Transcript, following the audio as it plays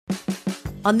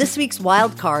On this week's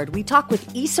Wild Card, we talk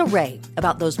with Issa Rae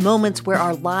about those moments where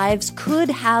our lives could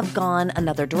have gone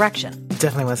another direction.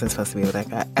 Definitely wasn't supposed to be with that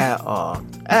guy at all.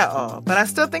 At all. But I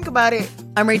still think about it.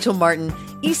 I'm Rachel Martin.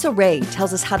 Issa Rae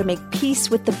tells us how to make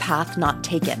peace with the path not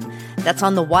taken. That's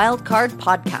on the Wild Card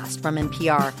podcast from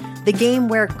NPR, the game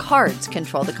where cards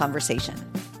control the conversation.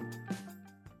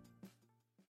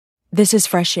 This is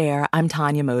Fresh Air. I'm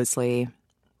Tanya Mosley.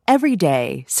 Every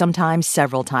day, sometimes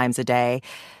several times a day,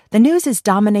 the news is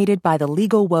dominated by the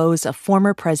legal woes of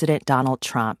former President Donald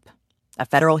Trump. A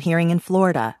federal hearing in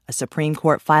Florida, a Supreme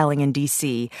Court filing in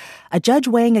D.C., a judge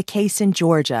weighing a case in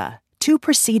Georgia, 2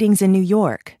 proceedings in New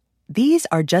York. These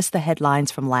are just the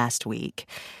headlines from last week.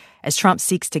 As Trump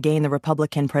seeks to gain the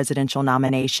Republican presidential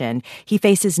nomination, he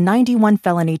faces 91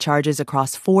 felony charges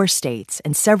across 4 states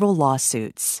and several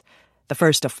lawsuits. The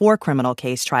first of 4 criminal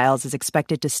case trials is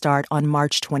expected to start on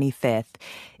March 25th.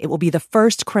 It will be the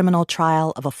first criminal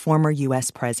trial of a former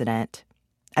U.S. president.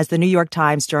 As the New York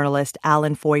Times journalist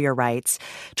Alan Foyer writes,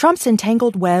 Trump's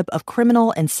entangled web of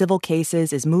criminal and civil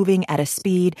cases is moving at a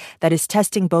speed that is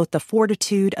testing both the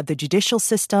fortitude of the judicial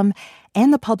system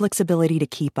and the public's ability to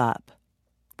keep up.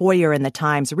 Foyer and the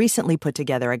Times recently put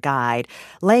together a guide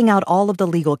laying out all of the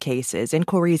legal cases,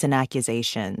 inquiries, and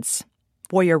accusations.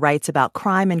 Foyer writes about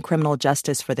crime and criminal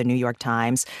justice for the New York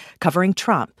Times, covering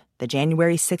Trump, the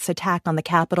January 6th attack on the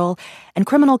Capitol, and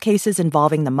criminal cases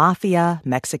involving the mafia,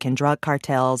 Mexican drug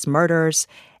cartels, murders,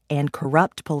 and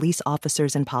corrupt police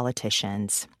officers and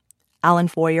politicians. Alan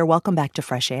Foyer, welcome back to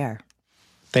Fresh Air.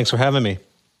 Thanks for having me.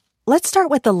 Let's start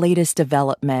with the latest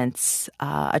developments.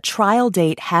 A trial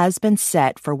date has been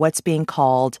set for what's being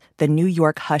called the New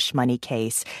York hush money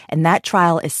case, and that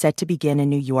trial is set to begin in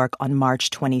New York on March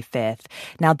 25th.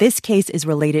 Now, this case is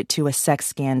related to a sex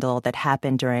scandal that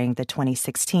happened during the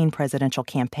 2016 presidential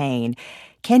campaign.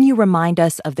 Can you remind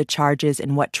us of the charges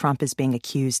and what Trump is being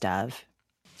accused of?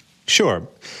 Sure.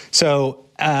 So,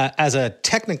 as a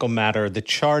technical matter, the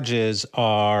charges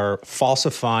are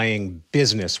falsifying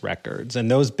business records,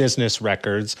 and those business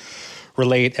records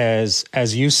relate, as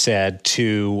you said,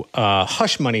 to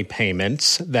hush money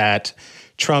payments that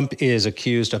Trump is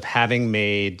accused of having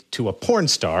made to a porn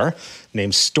star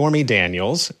named Stormy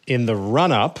Daniels in the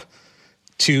run-up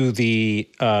to the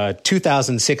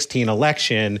 2016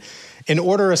 election, in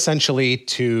order essentially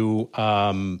to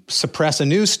suppress a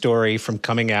news story from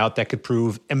coming out that could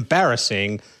prove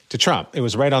embarrassing to Trump. It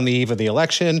was right on the eve of the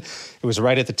election. It was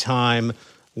right at the time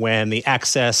when the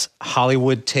Access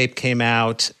Hollywood tape came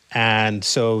out. And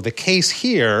so the case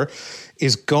here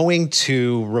is going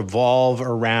to revolve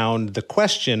around the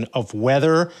question of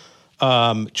whether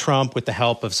Trump, with the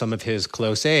help of some of his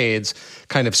close aides,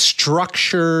 kind of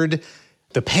structured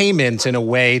the payments in a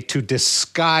way to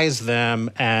disguise them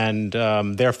and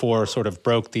therefore sort of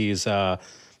broke these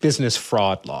business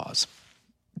fraud laws.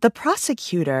 The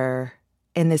prosecutor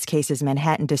in this case is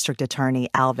Manhattan District Attorney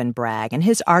Alvin Bragg, and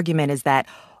his argument is that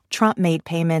Trump made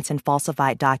payments and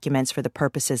falsified documents for the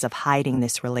purposes of hiding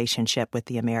this relationship with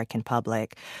the American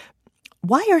public.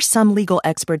 Why are some legal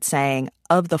experts saying,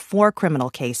 of the 4 criminal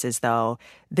cases, though,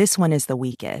 this one is the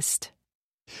weakest?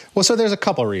 Well, so there's a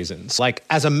couple reasons. Like,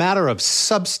 as a matter of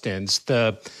substance,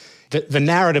 the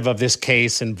narrative of this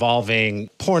case involving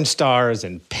porn stars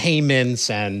and payments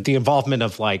and the involvement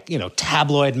of,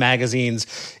 tabloid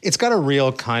magazines, it's got a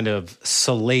real kind of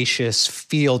salacious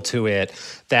feel to it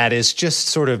that is just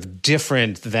sort of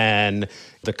different than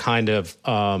the kind of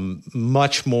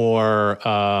much more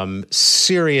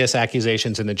serious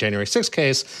accusations in the January 6th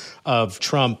case of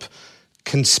Trump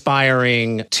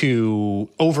conspiring to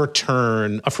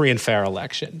overturn a free and fair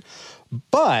election.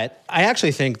 But I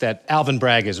actually think that Alvin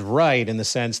Bragg is right in the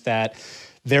sense that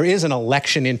there is an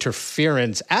election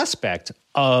interference aspect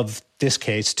of this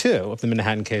case, too, of the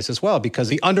Manhattan case as well, because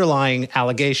the underlying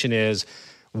allegation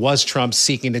was Trump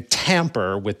seeking to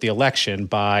tamper with the election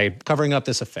by covering up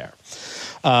this affair.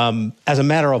 As a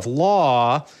matter of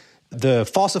law, the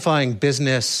falsifying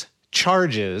business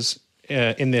charges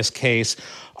in this case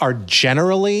are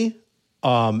generally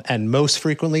and most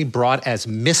frequently brought as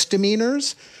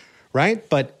misdemeanors, right?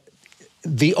 But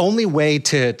the only way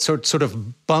to sort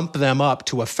of bump them up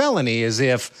to a felony is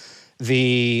if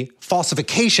the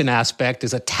falsification aspect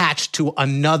is attached to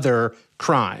another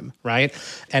crime, right?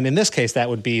 And in this case, that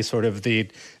would be sort of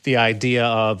the idea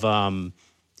of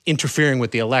interfering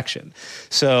with the election.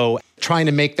 So trying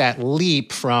to make that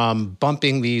leap from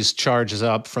bumping these charges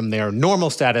up from their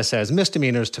normal status as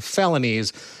misdemeanors to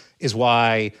felonies is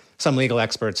why some legal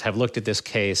experts have looked at this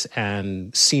case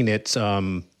and seen it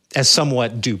as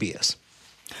somewhat dubious.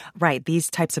 Right.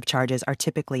 These types of charges are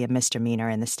typically a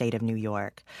misdemeanor in the state of New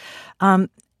York.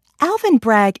 Alvin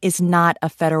Bragg is not a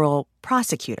federal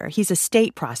prosecutor. He's a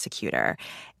state prosecutor.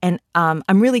 And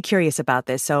I'm really curious about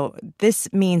this. So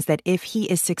this means that if he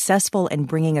is successful in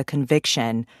bringing a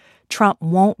conviction, Trump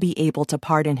won't be able to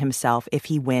pardon himself if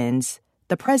he wins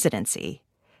the presidency.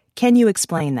 Can you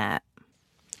explain that?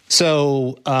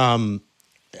 So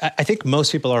I think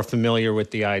most people are familiar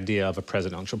with the idea of a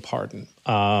presidential pardon.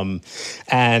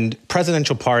 And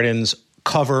presidential pardons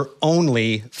cover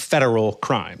only federal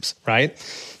crimes, right?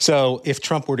 So if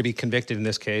Trump were to be convicted in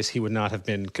this case, he would not have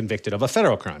been convicted of a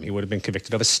federal crime. He would have been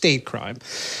convicted of a state crime.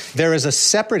 There is a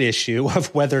separate issue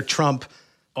of whether Trump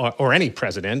or any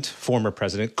president, former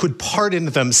president, could pardon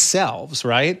themselves,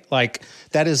 right? Like,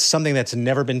 that is something that's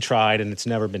never been tried and it's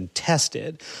never been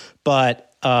tested.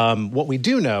 But what we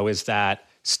do know is that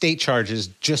state charges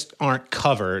just aren't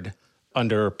covered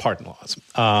under pardon laws.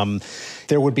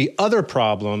 There would be other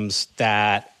problems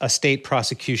that a state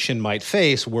prosecution might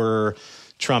face were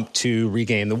Trump to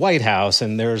regain the White House.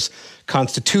 And there's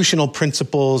constitutional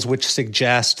principles which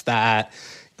suggest that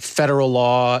federal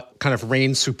law kind of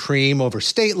reigns supreme over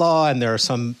state law. And there are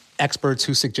some experts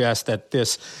who suggest that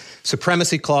this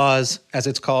supremacy clause, as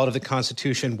it's called, of the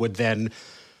Constitution would then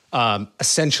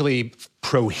essentially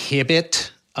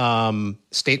prohibit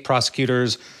state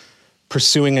prosecutors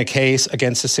pursuing a case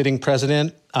against a sitting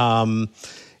president. And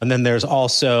then there's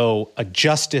also a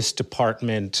Justice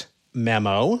Department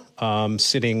memo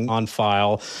sitting on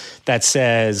file that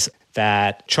says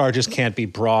that charges can't be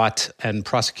brought and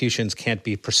prosecutions can't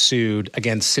be pursued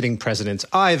against sitting presidents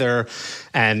either.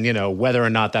 And, you know, whether or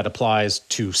not that applies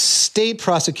to state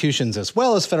prosecutions as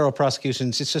well as federal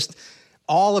prosecutions, it's just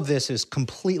all of this is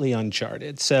completely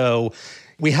uncharted. So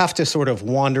we have to sort of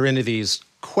wander into these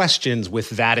questions with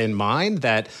that in mind,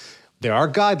 that there are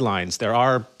guidelines, there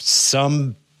are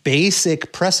some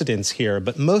basic precedents here,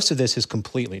 but most of this is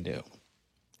completely new.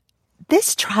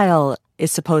 This trial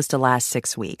is supposed to last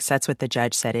 6 weeks. That's what the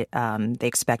judge said. They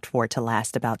expect for it to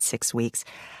last about 6 weeks.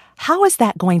 How is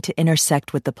that going to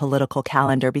intersect with the political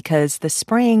calendar? Because the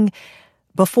spring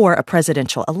before a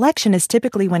presidential election is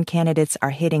typically when candidates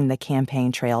are hitting the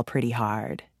campaign trail pretty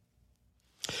hard.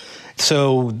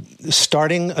 So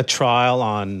starting a trial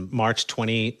on March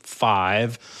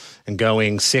 25 and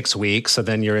going 6 weeks, so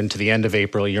then you're into the end of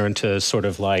April, you're into sort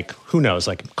of like, who knows,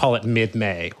 like call it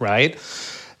mid-May, right?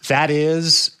 That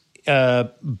is,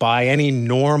 by any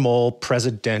normal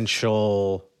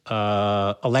presidential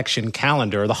election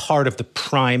calendar, the heart of the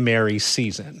primary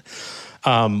season.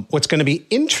 What's going to be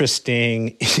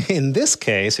interesting in this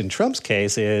case, in Trump's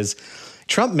case, is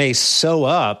Trump may sew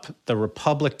up the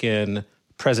Republican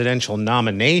presidential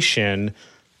nomination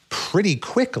pretty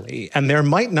quickly, and there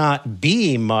might not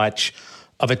be much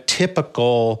of a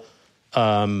typical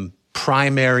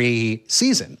primary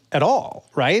season at all,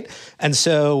 right? And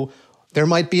so there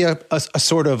might be a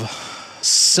sort of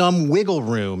some wiggle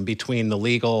room between the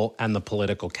legal and the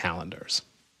political calendars.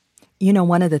 You know,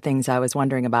 one of the things I was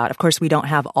wondering about, of course, we don't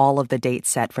have all of the dates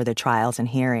set for the trials and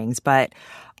hearings, but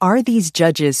are these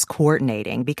judges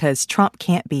coordinating? Because Trump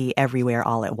can't be everywhere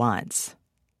all at once.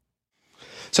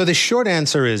 So the short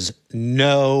answer is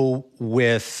no,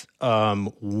 with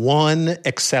one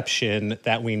exception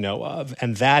that we know of,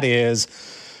 and that is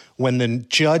when the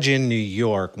judge in New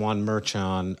York, Juan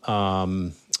Merchan,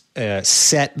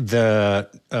 set the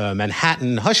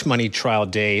Manhattan hush money trial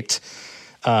date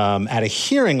at a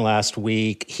hearing last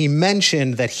week. He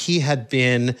mentioned that he had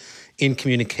been in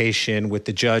communication with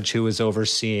the judge who was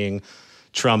overseeing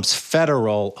Trump's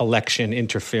federal election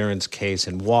interference case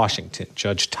in Washington,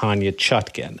 Judge Tanya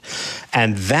Chutkan.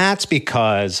 And that's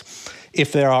because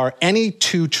if there are any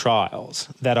two trials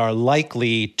that are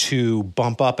likely to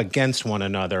bump up against one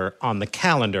another on the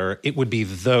calendar, it would be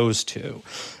those two.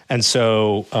 And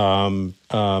so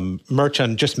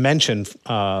Merchan just mentioned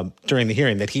during the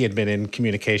hearing that he had been in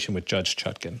communication with Judge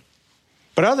Chutkan.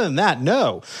 But other than that,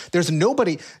 no. There's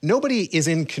nobody is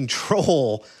in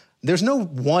control. There's no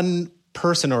one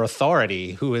person or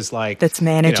authority who is like that's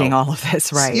managing all of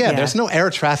this, right? Yeah, there's no air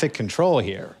traffic control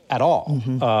here at all.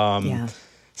 Mm-hmm.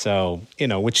 So,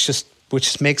 which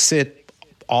just makes it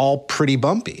all pretty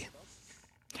bumpy.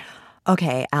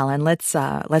 Okay, Alan, let's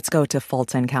go to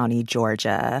Fulton County,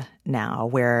 Georgia now,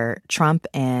 where Trump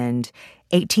and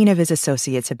 18 of his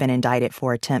associates have been indicted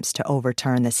for attempts to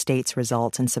overturn the state's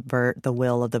results and subvert the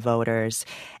will of the voters.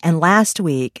 And last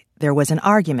week, there was an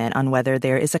argument on whether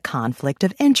there is a conflict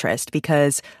of interest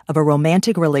because of a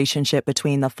romantic relationship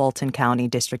between the Fulton County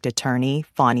District Attorney,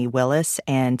 Fani Willis,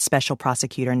 and Special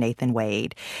Prosecutor Nathan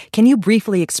Wade. Can you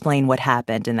briefly explain what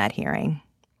happened in that hearing?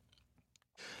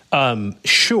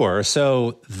 Sure.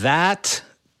 So that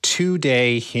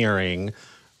 2-day hearing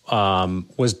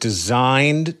was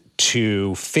designed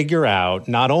to figure out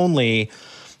not only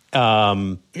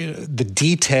the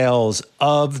details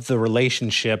of the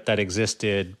relationship that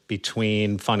existed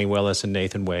between Fani Willis and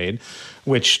Nathan Wade,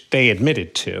 which they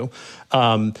admitted to,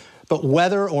 but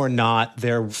whether or not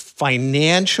their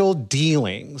financial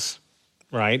dealings,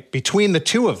 right, between the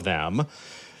two of them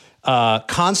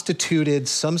constituted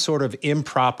some sort of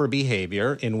improper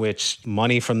behavior in which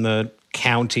money from the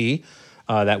county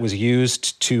that was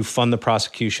used to fund the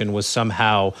prosecution was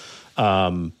somehow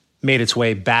made its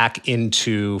way back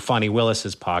into Fani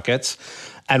Willis's pockets,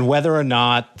 and whether or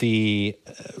not the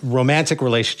romantic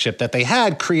relationship that they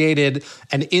had created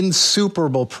an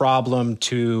insuperable problem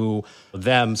to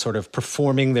them sort of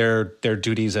performing their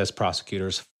duties as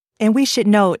prosecutors. And we should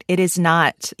note, it is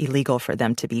not illegal for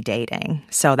them to be dating.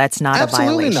 So that's not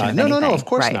Absolutely a violation not. of No, anything. of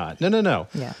course right. not. No.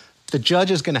 Yeah. The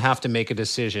judge is going to have to make a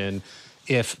decision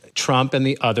if Trump and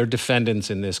the other defendants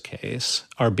in this case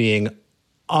are being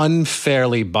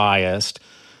unfairly biased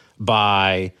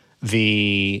by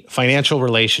the financial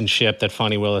relationship that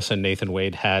Fani Willis and Nathan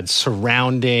Wade had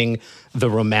surrounding the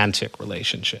romantic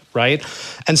relationship, right?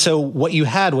 And so what you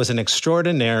had was an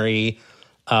extraordinary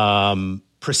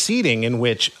proceeding in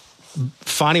which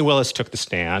Fani Willis took the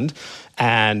stand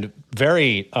and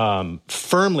very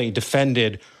firmly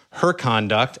defended her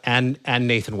conduct and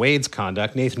Nathan Wade's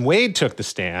conduct. Nathan Wade took the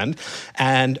stand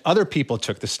and other people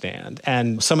took the stand.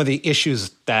 And some of the issues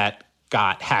that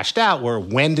got hashed out were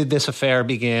when did this affair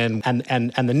begin and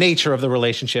the nature of the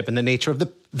relationship and the nature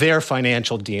of their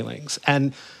financial dealings.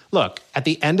 And look, at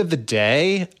the end of the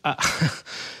day,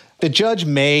 the judge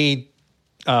may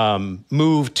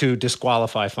move to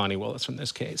disqualify Fani Willis from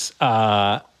this case.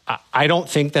 I don't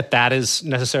think that is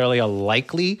necessarily a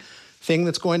likely thing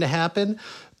that's going to happen,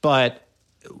 but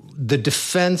the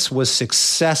defense was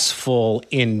successful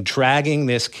in dragging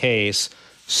this case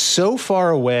so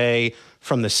far away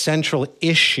from the central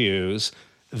issues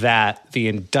that the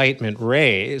indictment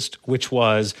raised, which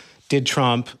was, did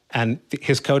Trump and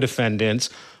his co-defendants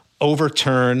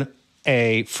overturn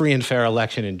a free and fair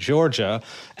election in Georgia,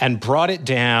 and brought it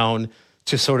down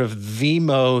to sort of the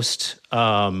most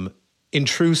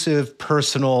intrusive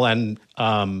personal and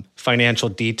financial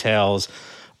details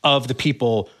of the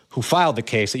people who filed the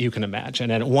case that you can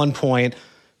imagine. And at one point,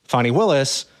 Fani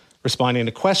Willis, responding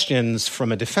to questions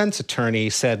from a defense attorney,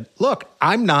 said, look,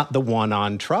 I'm not the one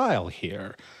on trial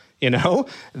here.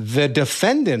 The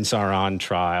defendants are on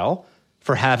trial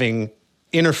for having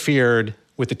interfered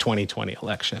with the 2020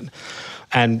 election.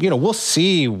 And, we'll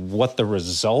see what the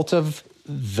result of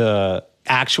the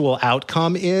actual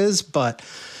outcome is. But,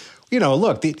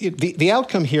 look, the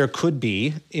outcome here could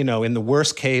be, in the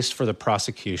worst case for the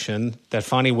prosecution, that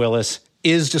Fani Willis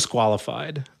is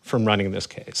disqualified from running this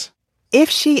case. If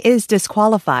she is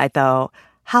disqualified, though,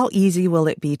 how easy will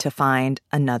it be to find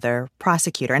another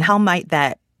prosecutor? And how might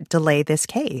that delay this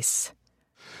case?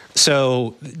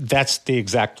 So that's the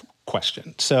exact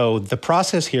question. So the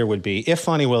process here would be, if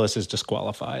Fani Willis is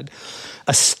disqualified,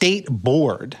 a state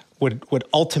board would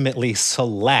ultimately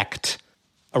select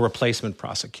a replacement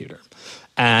prosecutor.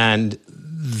 And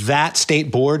that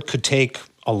state board could take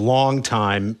a long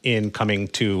time in coming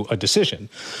to a decision.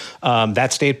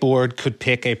 That state board could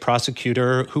pick a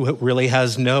prosecutor who really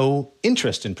has no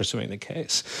interest in pursuing the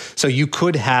case. So you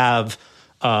could have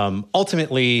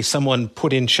ultimately someone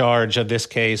put in charge of this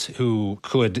case who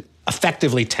could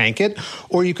effectively tank it,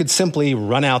 or you could simply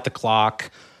run out the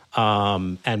clock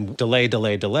and delay,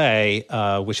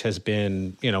 which has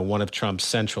been, one of Trump's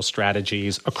central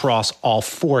strategies across all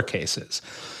four cases.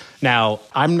 Now,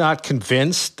 I'm not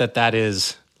convinced that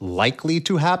is likely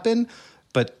to happen,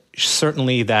 but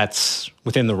certainly that's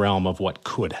within the realm of what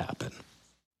could happen.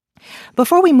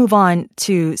 Before we move on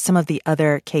to some of the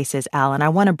other cases, Alan, I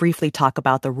want to briefly talk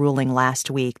about the ruling last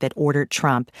week that ordered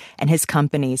Trump and his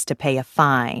companies to pay a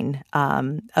fine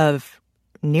of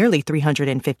nearly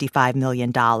 $355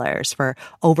 million for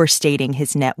overstating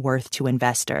his net worth to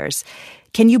investors.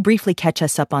 Can you briefly catch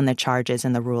us up on the charges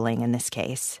and the ruling in this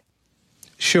case?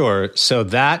 Sure. So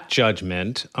that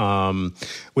judgment,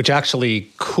 which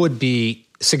actually could be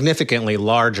significantly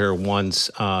larger once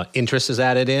interest is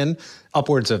added in,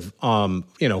 upwards of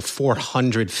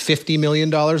 $450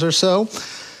 million or so,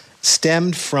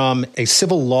 stemmed from a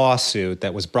civil lawsuit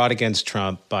that was brought against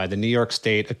Trump by the New York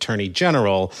State Attorney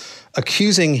General,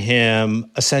 accusing him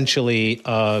essentially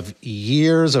of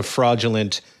years of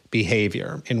fraudulent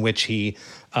behavior in which he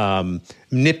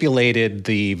manipulated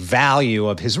the value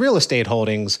of his real estate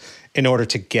holdings in order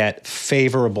to get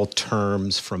favorable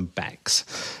terms from banks.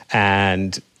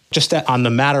 And just on the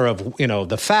matter of,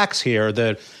 the facts here,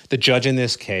 the judge in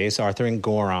this case, Arthur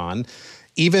Engoron,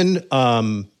 even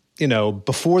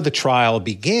before the trial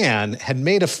began, had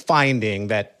made a finding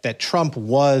that Trump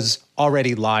was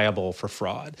already liable for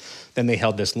fraud. Then they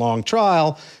held this long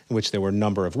trial in which there were a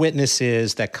number of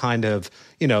witnesses that kind of,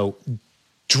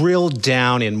 drilled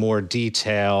down in more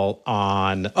detail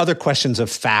on other questions of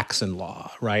facts and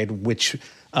law, right? Which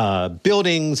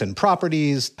buildings and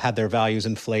properties had their values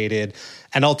inflated,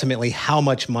 and ultimately how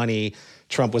much money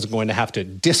Trump was going to have to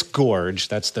disgorge,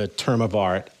 that's the term of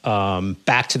art,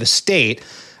 back to the state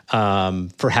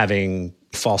for having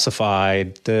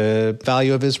falsified the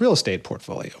value of his real estate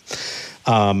portfolio.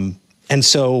 And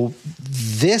so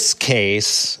this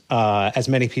case, as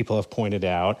many people have pointed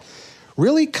out,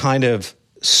 really kind of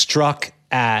struck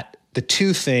at the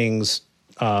two things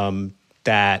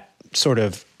that sort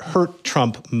of hurt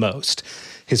Trump most: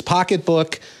 his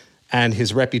pocketbook and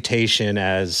his reputation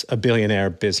as a billionaire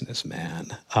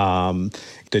businessman.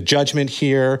 The judgment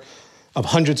here of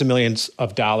hundreds of millions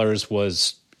of dollars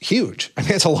was huge. I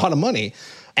mean, it's a lot of money.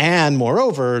 And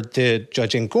moreover, the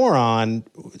Judge Engoron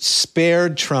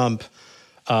spared Trump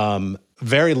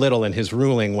very little in his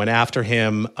ruling, went after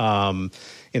him,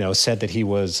 said that he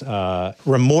was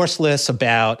remorseless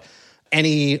about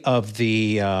any of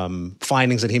the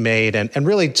findings that he made, and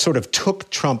really sort of took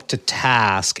Trump to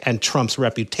task and Trump's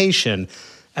reputation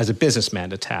as a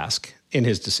businessman to task in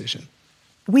his decision.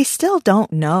 We still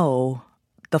don't know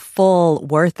the full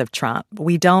worth of Trump.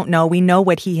 We don't know. We know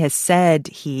what he has said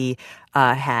he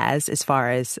has as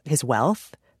far as his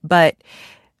wealth, but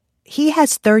he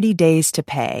has 30 days to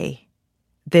pay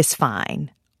this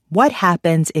fine. What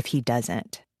happens if he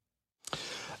doesn't?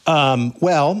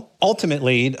 Well,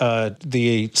 ultimately,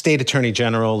 the state attorney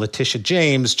general, Letitia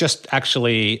James, just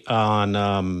actually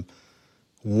on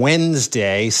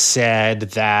Wednesday said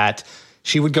that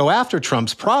she would go after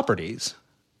Trump's properties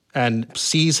and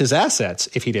seize his assets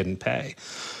if he didn't pay.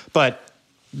 But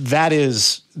that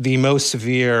is the most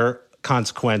severe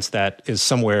consequence that is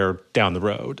somewhere down the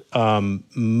road.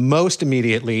 Most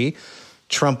immediately,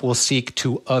 Trump will seek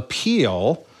to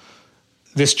appeal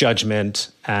this judgment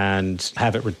and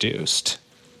have it reduced.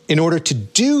 In order to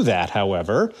do that,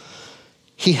 however,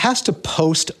 he has to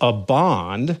post a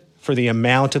bond for the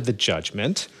amount of the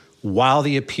judgment while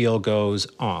the appeal goes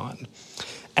on.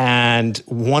 And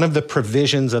one of the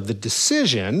provisions of the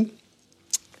decision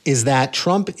is that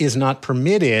Trump is not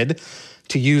permitted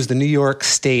to use the New York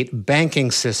State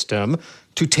banking system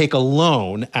to take a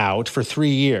loan out for 3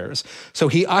 years. So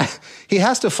he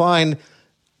has to find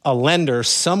a lender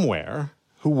somewhere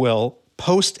who will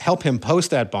help him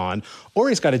post that bond, or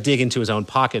he's got to dig into his own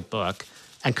pocketbook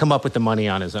and come up with the money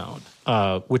on his own,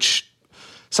 which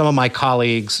some of my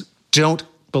colleagues don't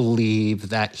believe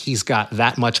that he's got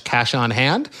that much cash on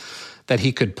hand that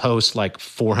he could post like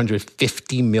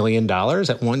 $450 million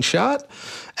at one shot.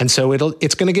 And so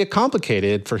it's going to get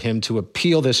complicated for him to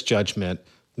appeal this judgment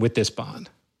with this bond.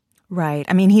 Right.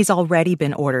 I mean, he's already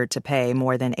been ordered to pay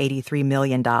more than $83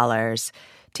 million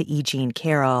to E. Jean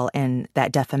Carroll in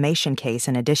that defamation case,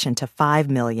 in addition to $5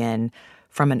 million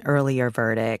from an earlier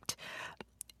verdict.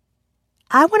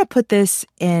 I want to put this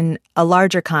in a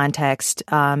larger context.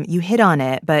 You hit on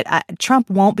it, but Trump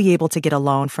won't be able to get a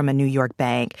loan from a New York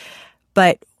bank.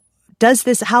 But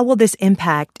how will this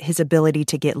impact his ability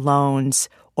to get loans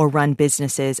or run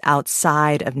businesses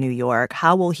outside of New York?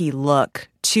 How will he look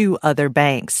to other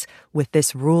banks with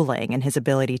this ruling and his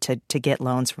ability to get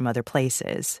loans from other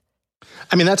places?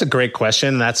 I mean, that's a great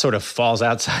question. That sort of falls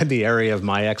outside the area of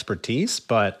my expertise.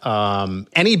 But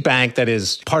any bank that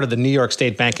is part of the New York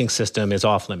State banking system is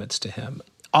off limits to him.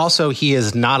 Also, he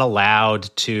is not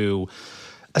allowed to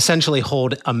essentially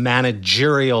hold a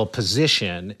managerial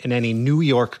position in any New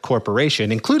York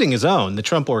corporation, including his own, the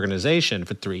Trump Organization,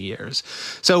 for 3 years.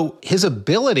 So his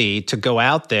ability to go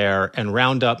out there and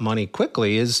round up money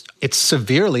quickly it's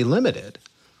severely limited.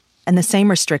 And the same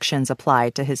restrictions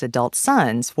apply to his adult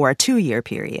sons for a 2-year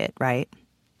period, right?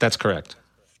 That's correct.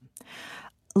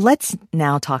 Let's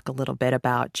now talk a little bit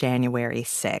about January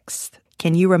 6th.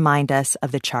 Can you remind us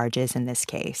of the charges in this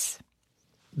case?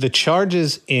 The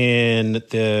charges in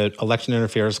the election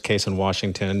interference case in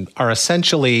Washington are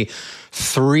essentially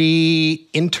 3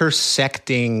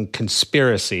 intersecting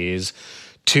conspiracies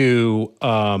to,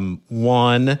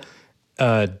 one,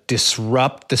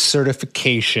 disrupt the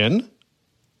certification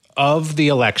of the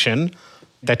election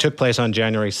that took place on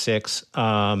January 6,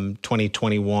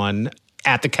 2021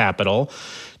 at the Capitol.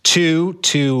 2,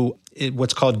 to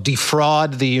what's called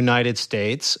defraud the United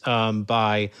States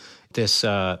by this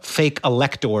fake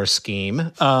elector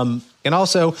scheme, and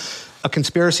also a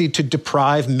conspiracy to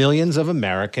deprive millions of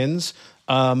Americans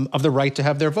of the right to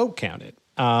have their vote counted.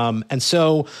 And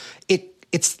so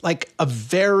it's like a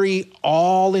very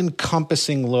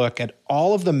all-encompassing look at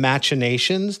all of the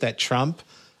machinations that Trump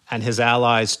and his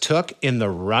allies took in the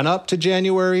run-up to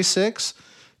January 6th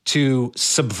to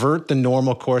subvert the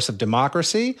normal course of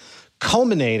democracy,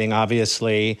 culminating,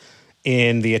 obviously,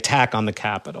 in the attack on the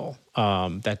Capitol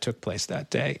that took place that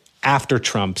day after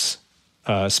Trump's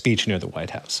speech near the White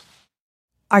House.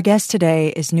 Our guest today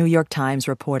is New York Times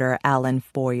reporter Alan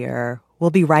Foyer.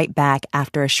 We'll be right back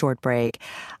after a short break.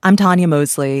 I'm Tanya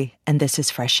Mosley, and this is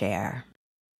Fresh Air.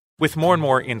 With more and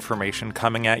more information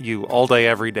coming at you all day,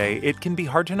 every day, it can be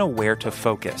hard to know where to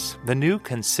focus. The new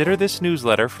Consider This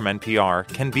newsletter from NPR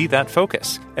can be that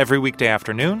focus. Every weekday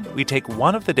afternoon, we take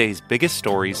one of the day's biggest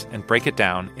stories and break it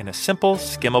down in a simple,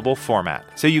 skimmable format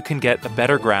so you can get a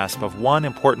better grasp of one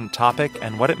important topic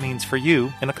and what it means for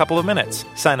you in a couple of minutes.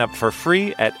 Sign up for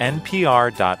free at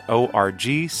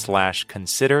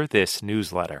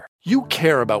npr.org/considerthisnewsletter. You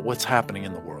care about what's happening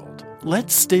in the world.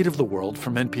 Let State of the World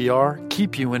from NPR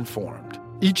keep you informed.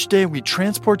 Each day we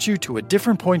transport you to a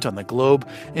different point on the globe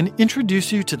and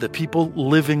introduce you to the people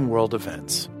living world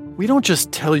events. We don't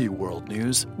just tell you world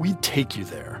news, we take you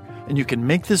there. And you can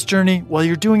make this journey while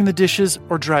you're doing the dishes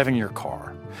or driving your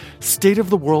car. State of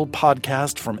the World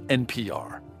podcast from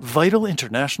NPR. Vital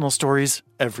international stories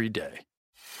every day.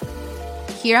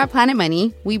 Here at Planet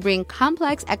Money, we bring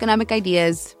complex economic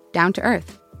ideas down to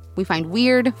earth. We find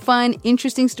weird, fun,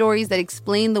 interesting stories that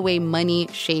explain the way money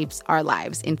shapes our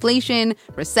lives. Inflation,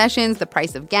 recessions, the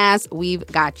price of gas, we've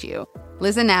got you.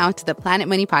 Listen now to the Planet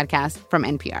Money podcast from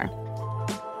NPR.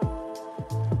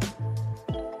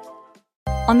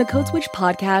 On the Code Switch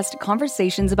podcast,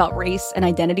 conversations about race and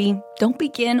identity don't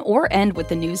begin or end with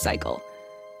the news cycle.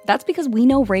 That's because we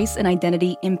know race and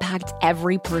identity impact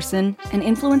every person and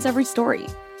influence every story.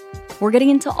 We're getting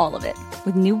into all of it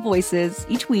with new voices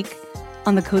each week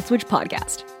on the Code Switch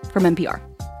podcast from NPR.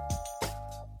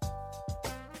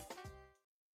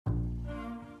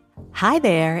 Hi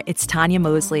there, it's Tanya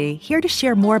Mosley, here to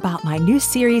share more about my new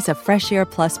series of Fresh Air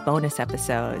Plus bonus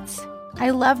episodes.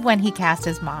 I love when he cast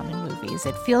his mom in movies.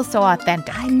 It feels so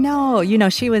authentic. I know. You know,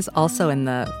 she was also in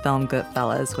the film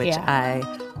Goodfellas, which I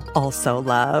also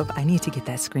love. I need to get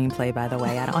that screenplay, by the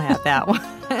way. I don't have that one.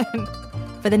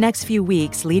 For the next few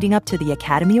weeks leading up to the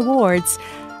Academy Awards,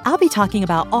 I'll be talking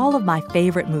about all of my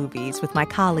favorite movies with my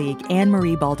colleague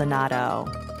Anne-Marie Baldonado.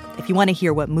 If you want to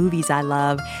hear what movies I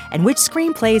love and which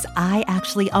screenplays I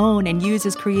actually own and use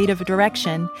as creative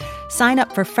direction, sign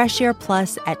up for Fresh Air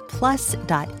Plus at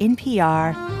plus.npr.org.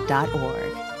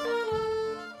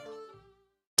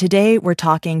 Today, we're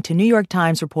talking to New York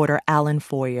Times reporter Alan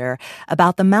Foyer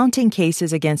about the mounting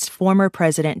cases against former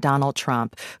President Donald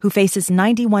Trump, who faces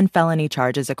 91 felony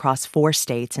charges across 4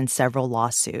 states and several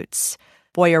lawsuits.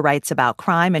 Foyer writes about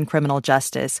crime and criminal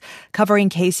justice, covering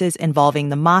cases involving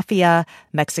the mafia,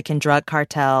 Mexican drug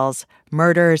cartels,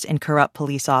 murders, and corrupt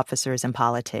police officers and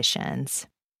politicians.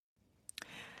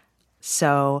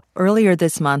 So, earlier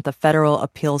this month, a federal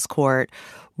appeals court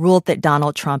ruled that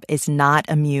Donald Trump is not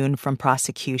immune from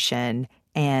prosecution,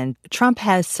 and Trump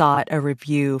has sought a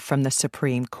review from the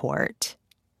Supreme Court.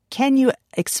 Can you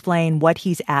explain what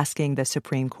he's asking the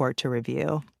Supreme Court to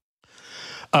review?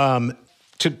 To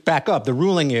back up, the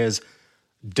ruling is,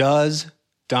 does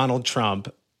Donald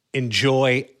Trump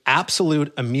enjoy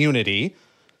absolute immunity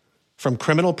from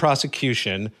criminal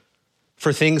prosecution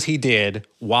for things he did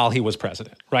while he was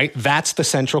president, right? That's the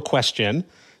central question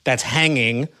that's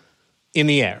hanging in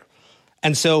the air.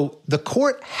 And so the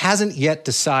court hasn't yet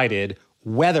decided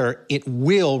whether it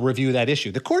will review that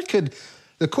issue. The court could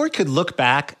look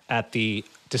back at the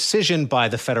decision by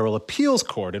the Federal Appeals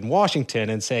Court in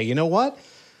Washington and say, you know what?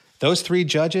 Those 3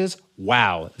 judges,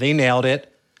 wow, they nailed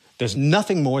it. There's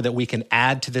nothing more that we can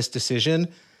add to this decision.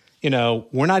 You know,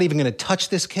 we're not even going to touch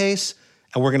this case,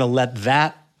 and we're going to let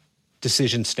that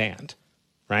decision stand,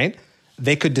 right?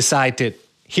 They could decide to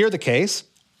hear the case,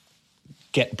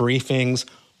 get briefings,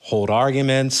 hold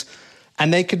arguments,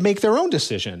 and they could make their own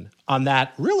decision on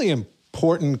that really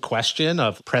important question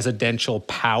of presidential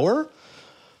power.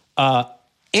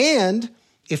 And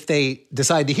if they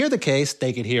decide to hear the case,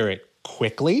 they could hear it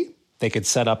quickly. They could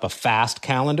set up a fast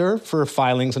calendar for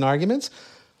filings and arguments,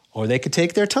 or they could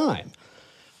take their time.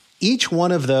 Each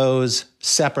one of those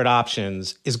separate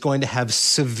options is going to have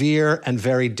severe and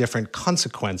very different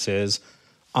consequences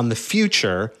on the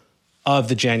future of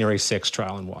the January 6th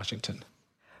trial in Washington.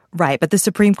 Right, but the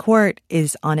Supreme Court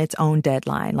is on its own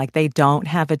deadline. Like, they don't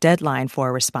have a deadline for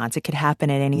a response. It could happen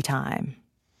at any time.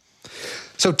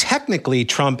 So technically,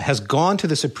 Trump has gone to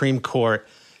the Supreme Court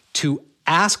to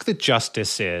ask the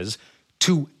justices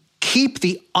to keep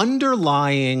the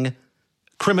underlying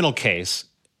criminal case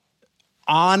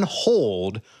on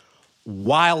hold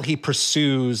while he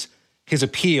pursues his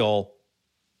appeal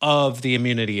of the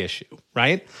immunity issue,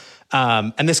 right?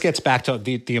 And this gets back to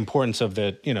the importance of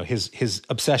his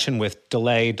obsession with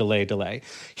delay.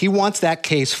 He wants that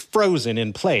case frozen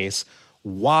in place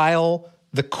while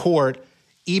the court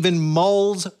even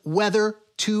mulls whether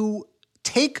to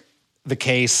take the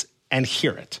case and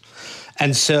hear it.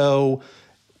 And so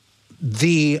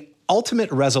the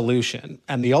ultimate resolution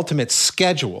and the ultimate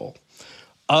schedule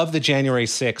of the January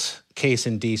 6th case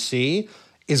in D.C.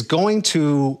 is going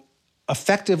to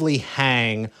effectively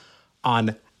hang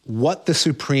on what the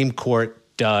Supreme Court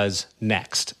does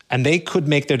next. And they could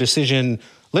make their decision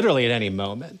literally at any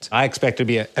moment. I expect it to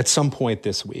be at some point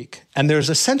this week. And there's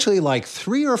essentially like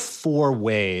 3 or 4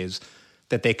 ways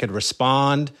that they could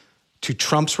respond to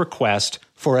Trump's request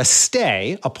for a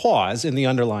stay, a pause in the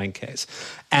underlying case.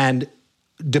 And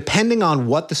depending on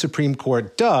what the Supreme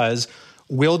Court does,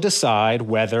 will decide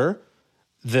whether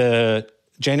the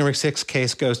January 6th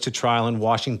case goes to trial in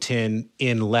Washington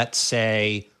in, let's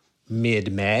say,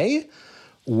 mid-May,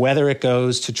 whether it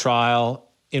goes to trial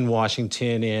in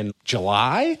Washington in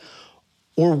July,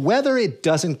 or whether it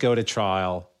doesn't go to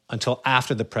trial until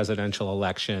after the presidential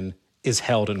election is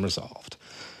held and resolved.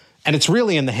 And it's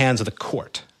really in the hands of the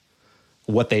court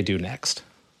what they do next.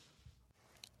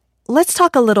 Let's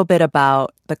talk a little bit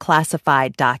about the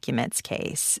classified documents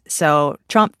case. So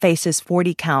Trump faces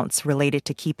 40 counts related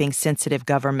to keeping sensitive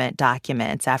government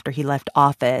documents after he left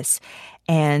office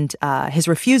and his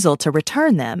refusal to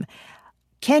return them.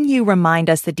 Can you remind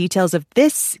us the details of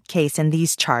this case and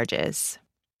these charges?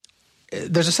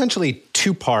 There's essentially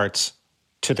 2 parts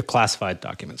to the classified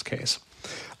documents case.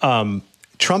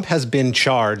 Trump has been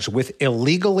charged with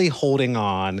illegally holding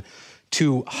on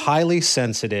to highly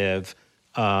sensitive,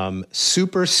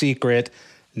 super secret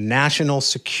national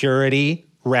security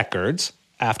records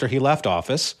after he left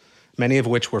office, many of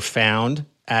which were found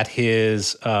at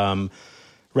his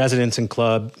residence and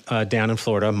club down in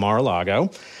Florida, Mar-a-Lago.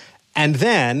 And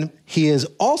then he is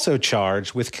also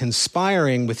charged with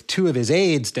conspiring with 2 of his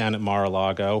aides down at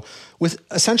Mar-a-Lago with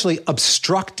essentially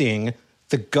obstructing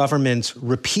the government's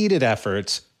repeated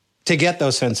efforts to get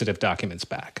those sensitive documents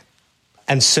back.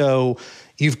 And so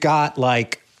you've got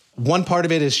like one part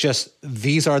of it is just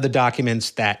these are the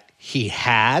documents that he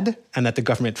had and that the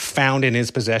government found in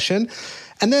his possession.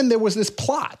 And then there was this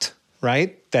plot,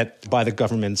 right, that by the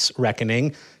government's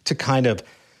reckoning to kind of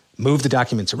move the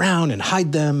documents around and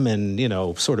hide them and,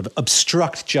 sort of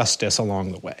obstruct justice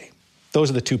along the way. Those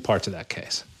are the 2 parts of that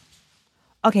case.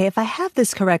 Okay, if I have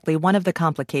this correctly, one of the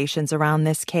complications around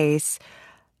this case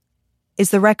is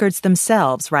the records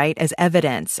themselves, right, as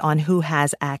evidence on who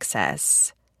has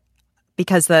access,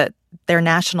 because their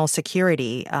national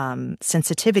security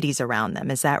sensitivities around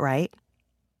them. Is that right?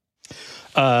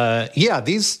 Yeah,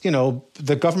 these,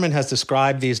 the government has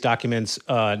described these documents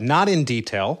not in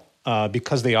detail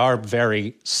because they are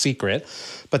very secret,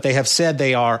 but they have said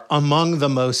they are among the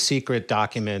most secret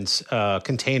documents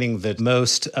containing the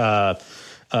most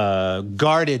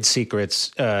guarded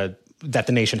secrets that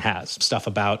the nation has. Stuff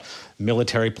about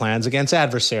military plans against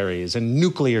adversaries and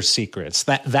nuclear secrets,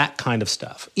 that kind of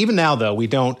stuff. Even now, though, we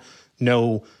don't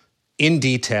know in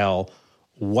detail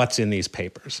what's in these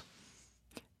papers.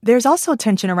 There's also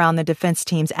tension around the defense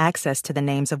team's access to the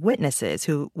names of witnesses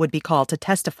who would be called to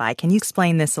testify. Can you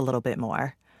explain this a little bit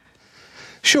more?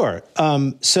 Sure.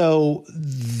 So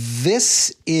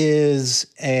this is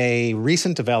a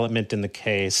recent development in the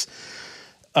case.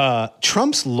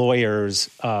 Trump's lawyers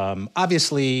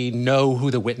obviously know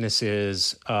who the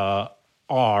witnesses are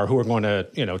who are going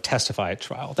to, testify at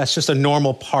trial. That's just a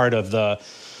normal part of the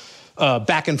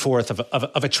back and forth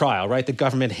of a trial, right? The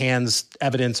government hands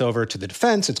evidence over to the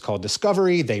defense. It's called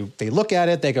discovery. They look at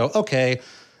it. They go, okay,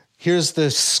 here's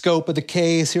the scope of the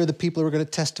case. Here are the people who are going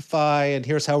to testify, and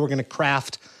here's how we're going to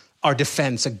craft our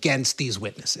defense against these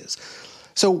witnesses.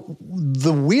 So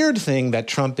the weird thing that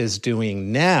Trump is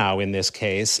doing now in this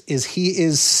case is he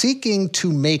is seeking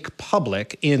to make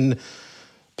public in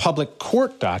public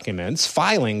court documents,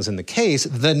 filings in the case,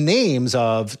 the names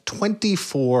of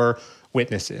 24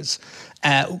 witnesses,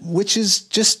 which is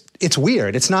just, it's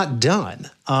weird. It's not done.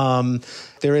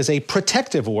 There is a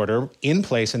protective order in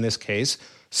place in this case,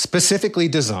 specifically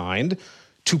designed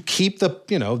to keep the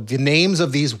names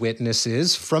of these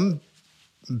witnesses from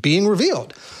being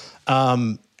revealed.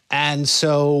 And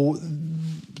so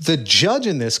the judge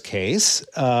in this case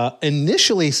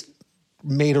initially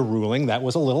made a ruling that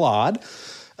was a little odd,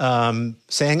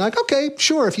 saying like, okay,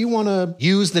 sure, if you want to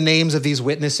use the names of these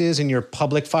witnesses in your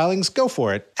public filings, go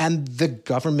for it. And the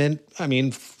government,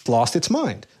 lost its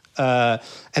mind.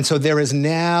 And so there is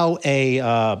now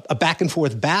a back and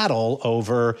forth battle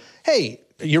over, hey,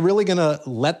 you're really going to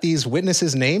let these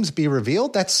witnesses' names be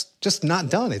revealed? That's just not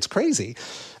done. It's crazy.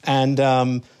 And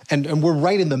we're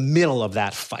right in the middle of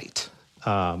that fight.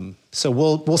 So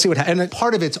we'll see what happens. And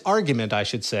part of its argument, I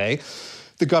should say,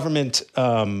 the government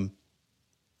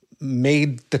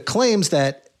made the claims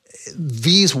that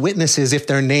these witnesses, if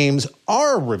their names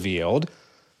are revealed,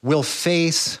 will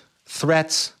face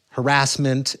threats,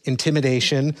 harassment,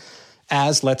 intimidation,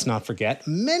 as, let's not forget,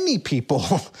 many people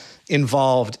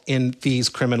involved in these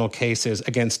criminal cases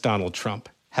against Donald Trump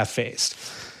have faced.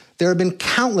 There have been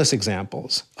countless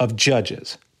examples of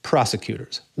judges,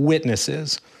 prosecutors,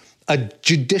 witnesses, a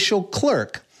judicial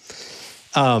clerk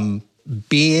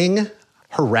being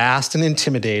harassed and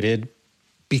intimidated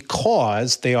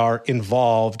because they are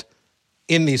involved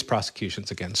in these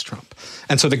prosecutions against Trump.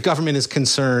 And so the government is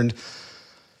concerned,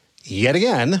 yet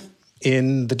again,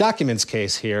 in the documents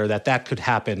case here, that could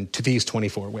happen to these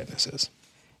 24 witnesses.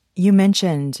 You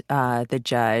mentioned the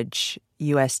judge,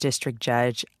 U.S. District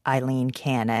Judge Aileen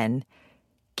Cannon.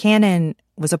 Cannon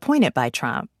was appointed by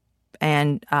Trump,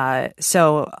 and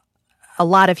so a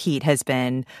lot of heat has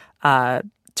been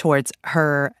towards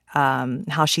her,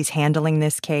 how she's handling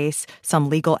this case. Some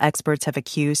legal experts have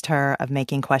accused her of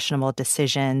making questionable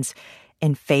decisions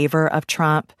in favor of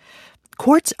Trump.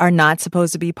 Courts are not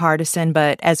supposed to be partisan,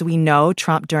 but as we know,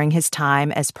 Trump, during his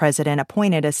time as president,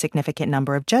 appointed a significant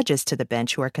number of judges to the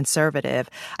bench who are conservative.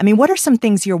 I mean, what are some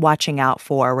things you're watching out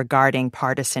for regarding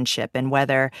partisanship and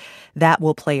whether that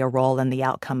will play a role in the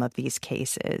outcome of these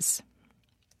cases?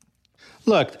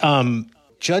 Look,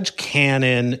 Judge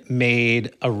Cannon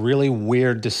made a really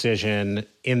weird decision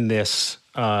in this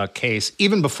case,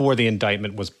 even before the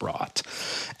indictment was brought.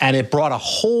 And it brought a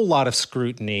whole lot of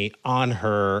scrutiny on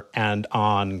her and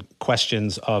on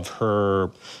questions of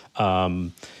her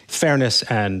fairness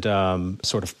and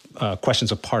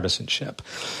questions of partisanship.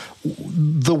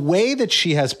 The way that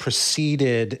she has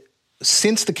proceeded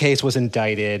since the case was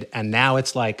indicted and now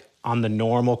it's like on the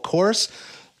normal course,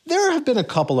 there have been a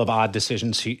couple of odd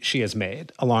decisions she has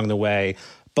made along the way,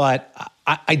 but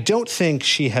I don't think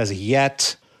she has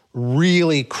yet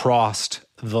really crossed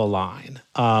the line.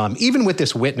 Even with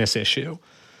this witness issue,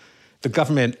 the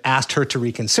government asked her to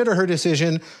reconsider her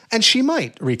decision, and she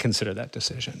might reconsider that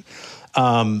decision.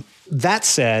 That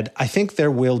said, I think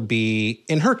there will be,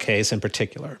 in her case in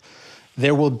particular,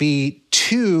 there will be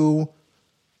two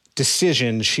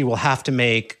decisions she will have to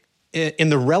make in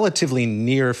the relatively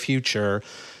near future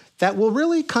that will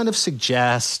really kind of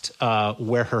suggest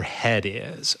where her head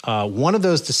is. One of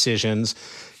those decisions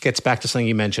gets back to something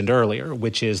you mentioned earlier,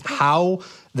 which is how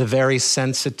the very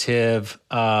sensitive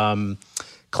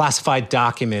classified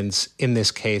documents in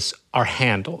this case are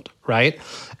handled, right?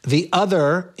 The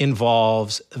other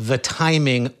involves the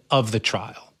timing of the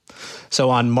trial. So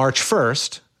on March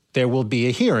 1st, there will be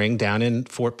a hearing down in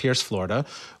Fort Pierce, Florida,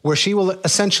 where she will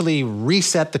essentially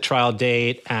reset the trial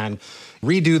date and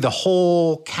redo the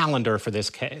whole calendar for this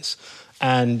case.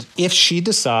 And if she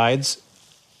decides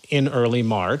in early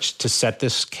March to set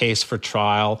this case for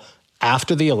trial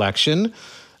after the election,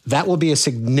 that will be a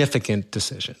significant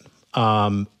decision.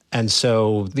 And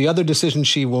so the other decision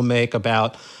she will make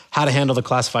about how to handle the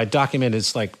classified document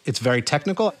is it's very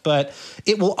technical, but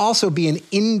it will also be an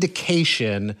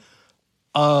indication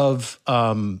of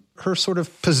her sort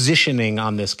of positioning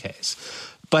on this case.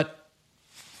 But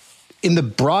in the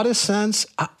broadest sense,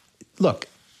 look,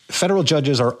 federal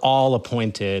judges are all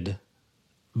appointed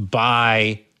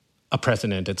by a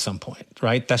president at some point,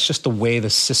 right? That's just the way the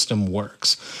system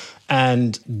works.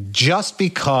 And just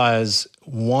because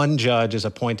one judge is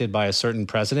appointed by a certain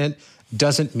president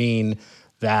doesn't mean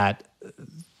that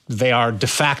they are de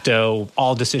facto,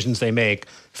 all decisions they make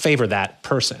favor that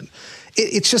person.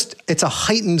 It's a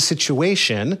heightened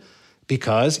situation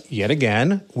because, yet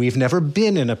again, we've never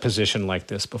been in a position like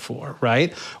this before,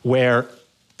 right? Where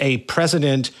a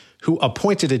president who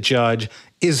appointed a judge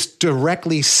is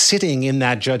directly sitting in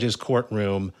that judge's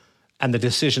courtroom, and the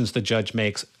decisions the judge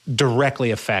makes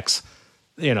directly affects,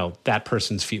 that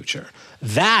person's future.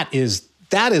 That is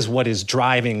what is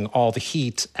driving all the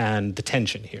heat and the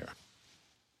tension here.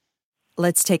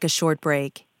 Let's take a short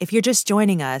break. If you're just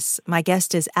joining us, my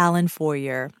guest is Alan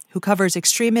Foyer, who covers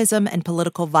extremism and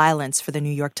political violence for the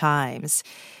New York Times.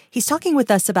 He's talking with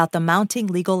us about the mounting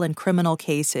legal and criminal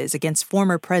cases against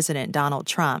former President Donald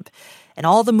Trump and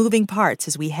all the moving parts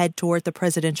as we head toward the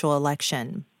presidential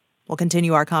election. We'll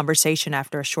continue our conversation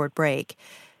after a short break.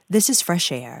 This is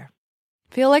Fresh Air.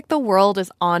 Feel like the world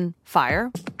is on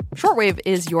fire? Shortwave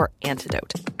is your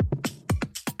antidote.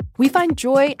 We find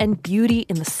joy and beauty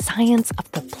in the science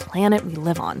of the planet we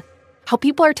live on. How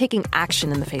people are taking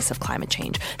action in the face of climate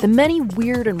change, the many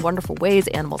weird and wonderful ways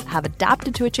animals have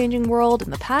adapted to a changing world in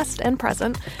the past and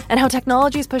present, and how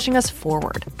technology is pushing us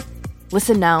forward.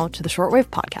 Listen now to the Shortwave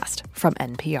Podcast from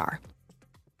NPR.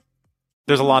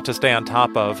 There's a lot to stay on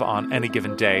top of on any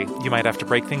given day. You might have to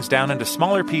break things down into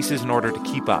smaller pieces in order to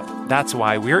keep up. That's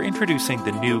why we're introducing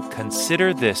the new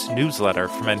Consider This newsletter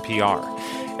from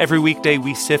NPR. Every weekday,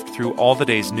 we sift through all the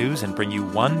day's news and bring you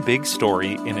one big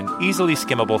story in an easily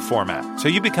skimmable format, so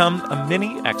you become a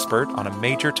mini expert on a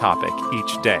major topic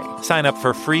each day. Sign up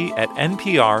for free at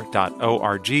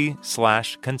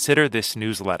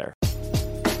npr.org/considerthisnewsletter.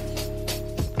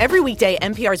 Every weekday,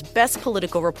 NPR's best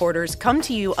political reporters come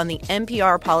to you on the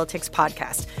NPR Politics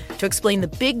Podcast to explain the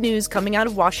big news coming out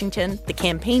of Washington, the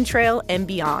campaign trail, and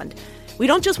beyond. We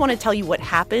don't just want to tell you what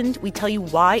happened, we tell you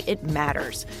why it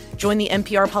matters. Join the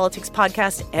NPR Politics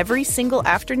Podcast every single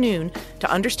afternoon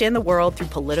to understand the world through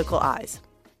political eyes.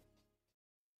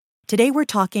 Today we're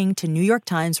talking to New York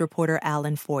Times reporter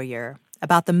Alan Foyer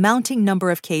about the mounting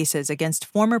number of cases against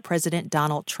former President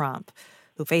Donald Trump,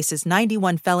 who faces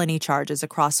 91 felony charges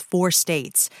across 4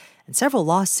 states and several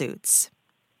lawsuits.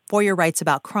 Foyer writes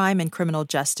about crime and criminal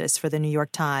justice for the New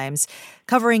York Times,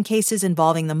 covering cases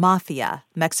involving the mafia,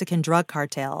 Mexican drug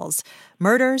cartels,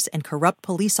 murders, and corrupt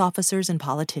police officers and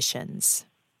politicians.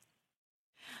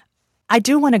 I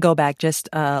do want to go back just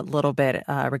a little bit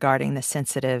regarding the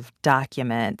sensitive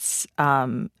documents.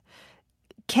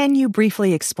 Can you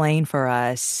briefly explain for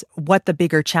us what the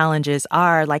bigger challenges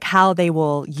are, like how they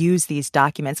will use these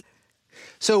documents?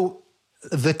 So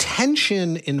the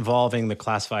tension involving the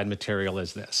classified material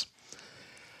is this.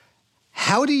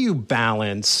 How do you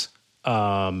balance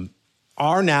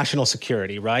our national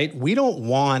security, right? We don't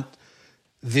want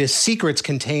the secrets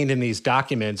contained in these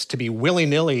documents to be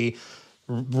willy-nilly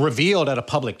revealed at a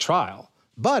public trial.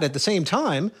 But at the same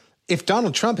time, if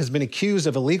Donald Trump has been accused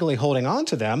of illegally holding on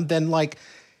to them, then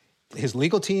his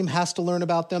legal team has to learn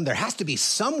about them. There has to be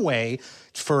some way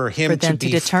for him to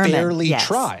be fairly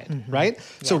tried, right? Yeah.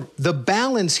 So the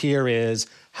balance here is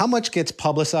how much gets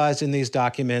publicized in these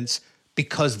documents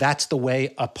because that's the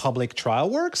way a public trial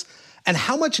works, and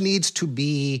how much needs to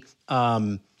be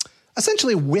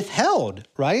essentially withheld,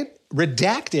 right?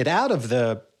 Redacted out of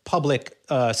the public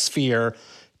sphere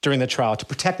during the trial to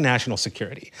protect national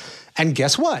security. And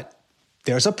guess what?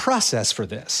 There's a process for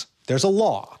this. There's a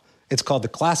law. It's called the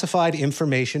Classified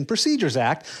Information Procedures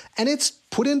Act, and it's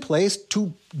put in place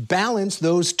to balance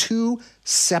those two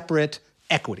separate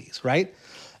equities, right?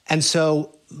 And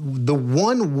so the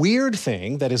one weird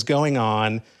thing that is going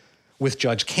on with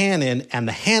Judge Cannon and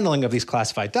the handling of these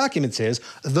classified documents is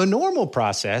the normal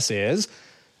process is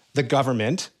the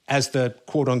government, as the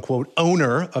quote-unquote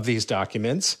owner of these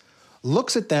documents,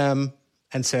 looks at them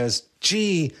and says,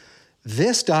 gee,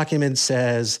 this document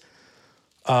says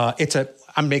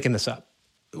I'm making this up.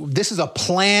 This is a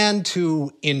plan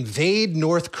to invade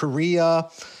North Korea,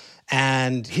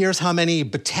 and here's how many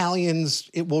battalions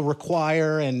it will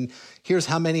require, and here's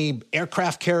how many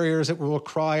aircraft carriers it will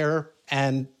require.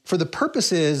 And for the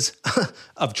purposes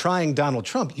of trying Donald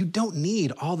Trump, you don't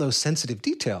need all those sensitive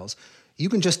details. You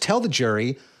can just tell the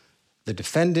jury the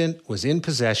defendant was in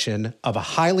possession of a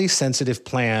highly sensitive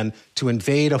plan to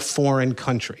invade a foreign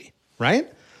country, right?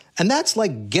 And that's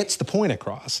gets the point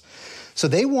across. So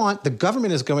the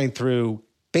government is going through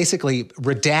basically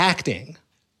redacting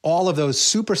all of those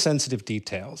super sensitive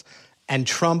details. And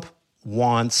Trump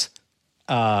wants,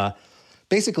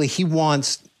 he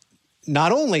wants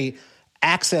not only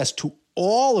access to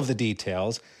all of the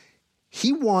details,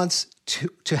 he wants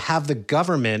to have the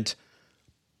government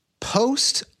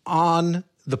post on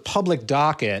the public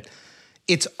docket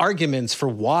its arguments for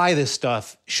why this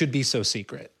stuff should be so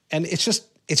secret. And it's just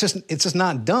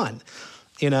not done,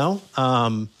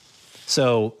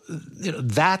 So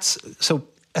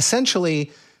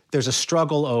essentially there's a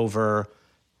struggle over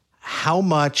how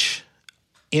much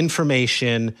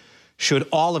information should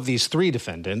all of these 3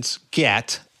 defendants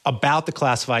get about the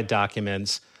classified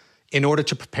documents in order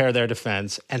to prepare their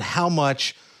defense, and how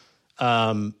much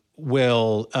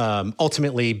will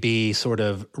ultimately be sort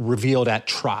of revealed at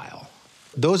trial.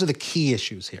 Those are the key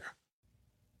issues here.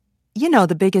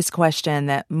 The biggest question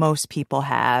that most people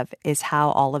have is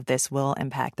how all of this will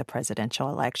impact the presidential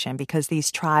election, because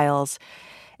these trials,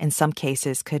 in some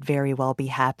cases, could very well be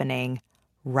happening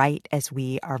right as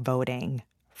we are voting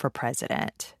for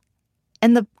president.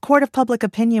 And the court of public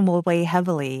opinion will weigh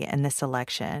heavily in this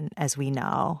election, as we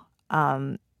know.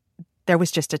 There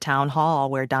was just a town hall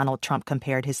where Donald Trump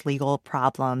compared his legal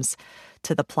problems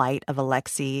to the plight of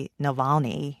Alexei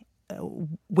Navalny.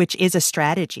 which is a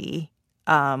strategy.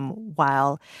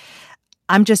 While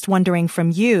I'm just wondering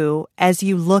from you, as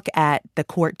you look at the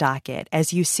court docket,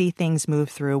 as you see things move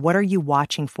through, what are you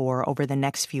watching for over the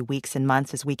next few weeks and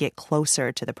months as we get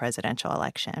closer to the presidential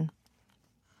election?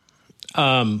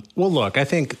 Well, look, I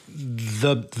think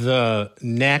the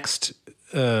next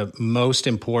most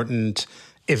important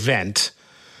event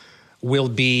will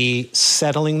be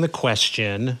settling the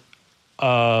question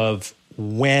of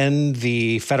when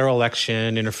the federal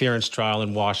election interference trial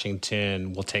in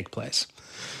Washington will take place.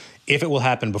 If it will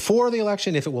happen before the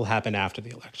election, if it will happen after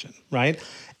the election, right?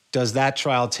 Does that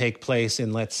trial take place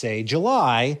in, let's say,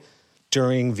 July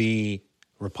during the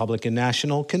Republican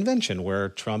National Convention where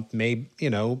Trump may,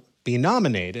 be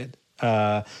nominated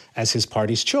as his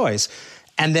party's choice,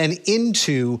 and then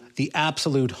into the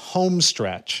absolute home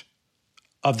stretch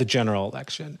of the general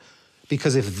election?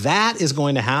 Because if that is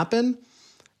going to happen,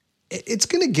 it's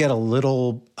going to get a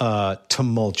little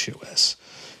tumultuous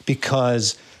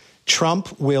because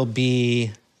Trump will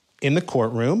be in the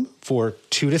courtroom for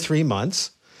 2 to 3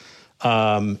 months.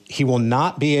 He will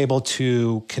not be able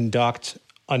to conduct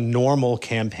a normal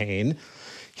campaign.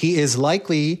 He is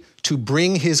likely to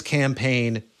bring his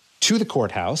campaign to the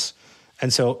courthouse.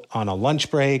 And so on a lunch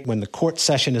break, when the court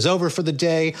session is over for the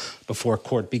day, before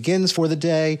court begins for the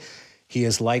day, he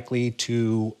is likely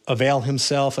to avail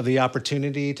himself of the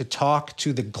opportunity to talk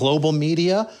to the global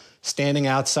media standing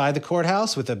outside the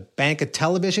courthouse with a bank of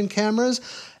television cameras,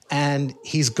 and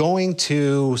he's going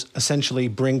to essentially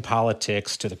bring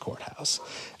politics to the courthouse.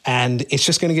 And it's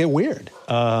just going to get weird.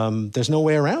 There's no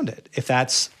way around it if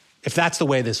that's the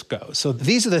way this goes. So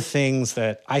these are the things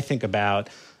that I think about,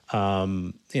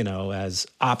 as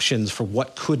options for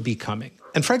what could be coming.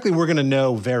 And frankly, we're going to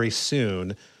know very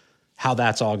soon how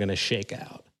that's all going to shake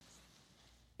out.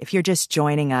 If you're just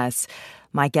joining us,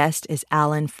 my guest is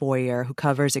Alan Foyer, who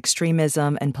covers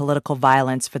extremism and political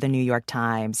violence for the New York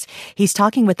Times. He's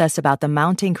talking with us about the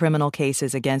mounting criminal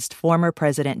cases against former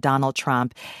President Donald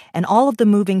Trump and all of the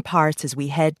moving parts as we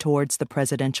head towards the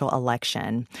presidential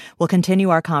election. We'll continue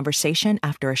our conversation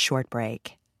after a short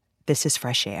break. This is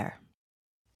Fresh Air.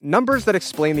 Numbers that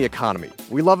explain the economy.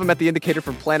 We love them at The Indicator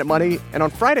from Planet Money, and on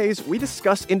Fridays, we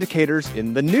discuss indicators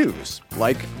in the news,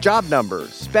 like job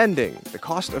numbers, spending, the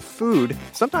cost of food,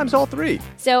 sometimes all three.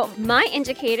 So my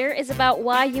indicator is about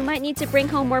why you might need to bring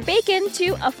home more bacon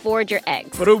to afford your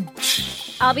eggs.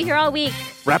 I'll be here all week.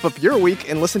 Wrap up your week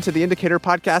and listen to The Indicator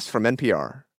podcast from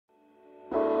NPR.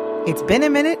 It's Been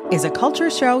a Minute is a culture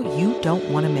show you don't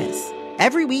want to miss.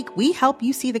 Every week, we help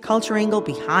you see the culture angle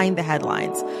behind the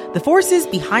headlines, the forces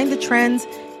behind the trends,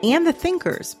 and the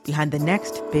thinkers behind the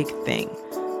next big thing.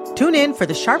 Tune in for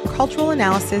the sharp cultural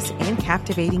analysis and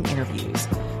captivating interviews.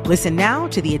 Listen now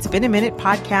to the It's Been a Minute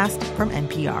podcast from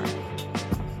NPR.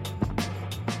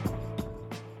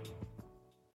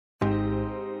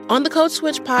 On the Code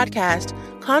Switch podcast,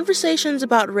 conversations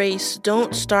about race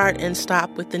don't start and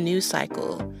stop with the news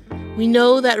cycle. We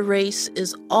know that race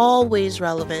is always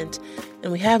relevant,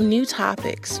 and we have new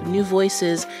topics, new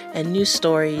voices, and new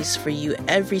stories for you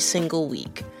every single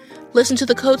week. Listen to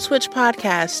the Code Switch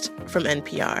podcast from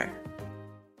NPR.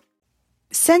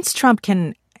 Since Trump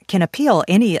can appeal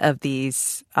any of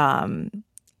these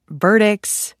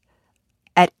verdicts,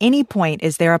 at any point,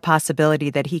 is there a possibility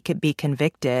that he could be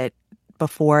convicted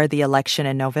before the election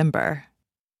in November?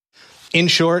 In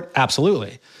short,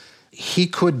 absolutely. He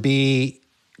could be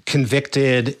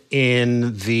convicted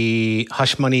in the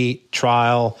hush money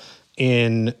trial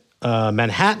in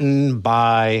Manhattan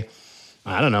by,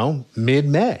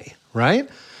 mid-May, right?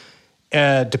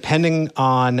 Depending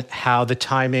on how the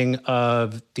timing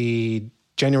of the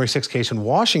January 6th case in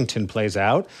Washington plays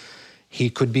out, he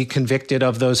could be convicted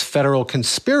of those federal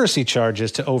conspiracy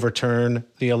charges to overturn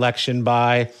the election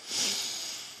by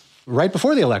right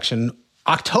before the election,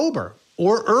 October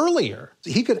or earlier.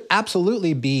 He could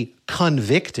absolutely be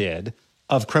convicted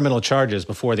of criminal charges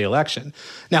before the election.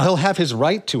 Now, he'll have his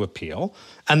right to appeal,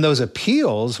 and those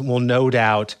appeals will no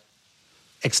doubt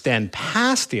extend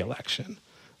past the election.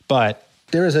 But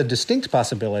there is a distinct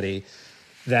possibility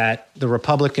that the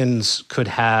Republicans could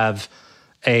have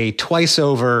a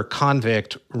twice-over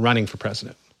convict running for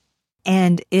president.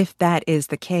 And if that is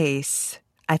the case,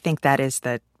 I think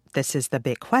this is the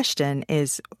big question,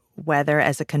 is whether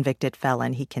as a convicted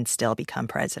felon he can still become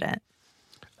president.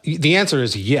 The answer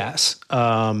is yes.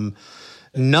 None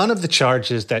of the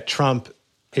charges that Trump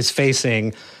is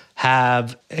facing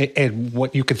have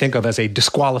what you could think of as a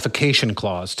disqualification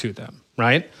clause to them,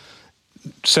 right?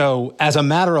 So as a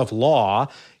matter of law,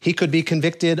 he could be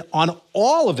convicted on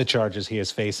all of the charges he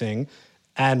is facing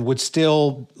and would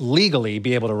still legally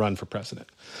be able to run for president.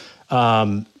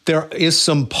 There is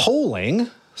some polling,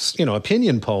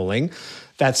 opinion polling,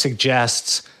 that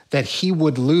suggests that he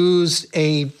would lose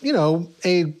a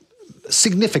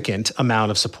significant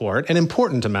amount of support, an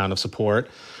important amount of support,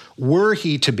 were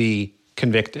he to be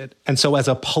convicted. And so as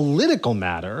a political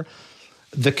matter,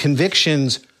 the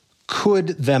convictions could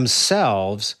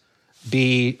themselves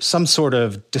be some sort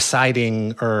of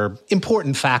deciding or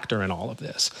important factor in all of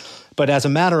this. But as a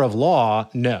matter of law,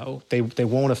 no, they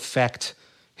won't affect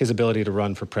his ability to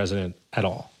run for president at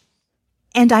all.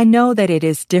 And I know that it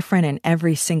is different in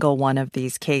every single one of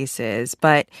these cases,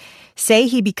 but say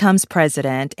he becomes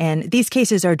president and these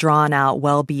cases are drawn out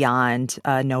well beyond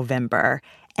November,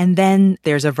 and then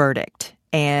there's a verdict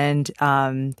and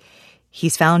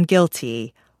he's found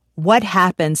guilty. What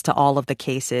happens to all of the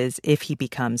cases if he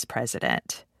becomes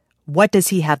president? What does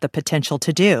he have the potential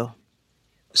to do?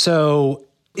 So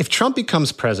if Trump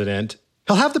becomes president,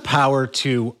 he'll have the power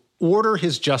to order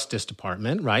his Justice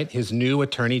Department, right, his new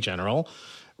attorney general,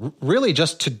 really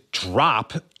just to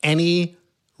drop any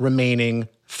remaining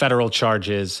federal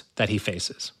charges that he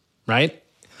faces, right?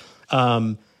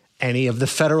 Any of the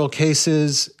federal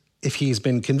cases, if he's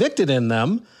been convicted in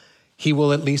them, he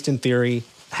will, at least in theory,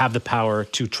 have the power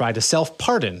to try to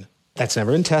self-pardon. That's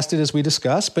never been tested, as we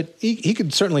discussed, but he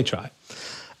could certainly try.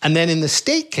 And then in the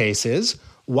state cases,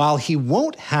 while he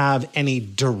won't have any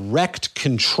direct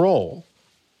control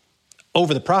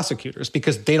over the prosecutors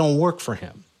because they don't work for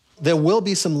him, there will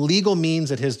be some legal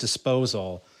means at his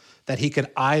disposal that he could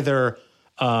either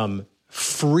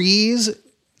freeze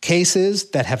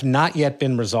cases that have not yet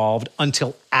been resolved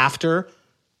until after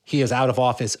he is out of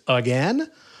office again,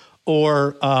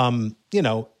 or,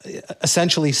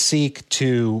 essentially seek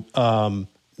to,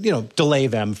 delay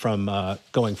them from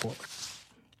going forward.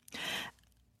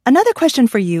 Another question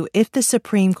for you: if the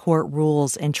Supreme Court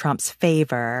rules in Trump's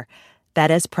favor,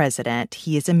 that as president,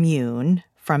 he is immune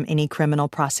from any criminal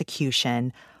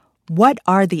prosecution, what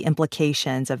are the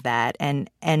implications of that, and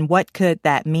what could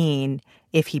that mean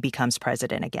if he becomes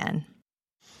president again?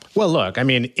 Well, look, I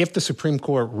mean, if the Supreme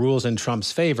Court rules in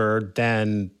Trump's favor,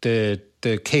 then the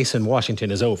case in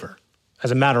Washington is over.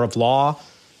 As a matter of law,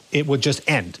 it would just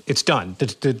end. It's done.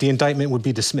 The indictment would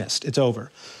be dismissed. It's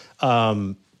over.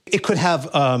 It could have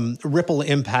ripple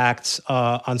impacts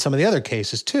on some of the other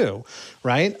cases too,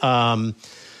 right?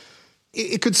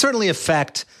 It could certainly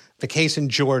affect the case in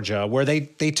Georgia, where they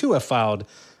too have filed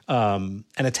an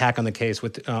attack on the case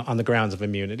on the grounds of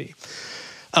immunity.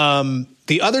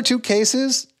 The other two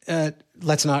cases,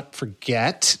 let's not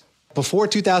forget, before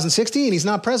 2016, he's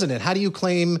not president. How do you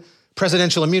claim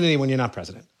presidential immunity when you're not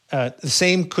president? The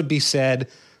same could be said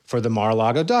for the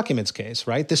Mar-a-Lago documents case,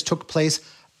 right? This took place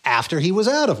after he was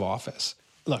out of office.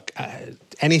 Look,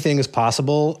 anything is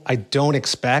possible. I don't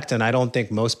expect, and I don't think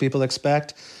most people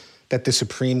expect, that the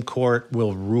Supreme Court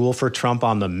will rule for Trump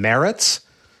on the merits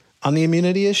on the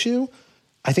immunity issue.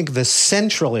 I think the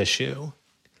central issue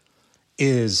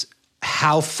is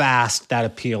how fast that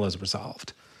appeal is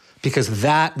resolved, because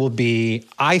that will be,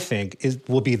 I think,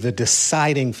 will be the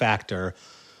deciding factor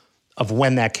of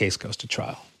when that case goes to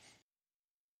trial.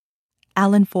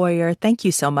 Alan Foyer, thank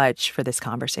you so much for this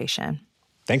conversation.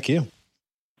 Thank you.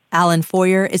 Alan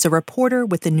Foyer is a reporter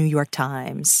with the New York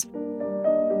Times.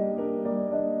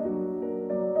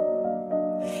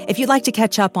 If you'd like to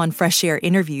catch up on Fresh Air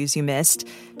interviews you missed,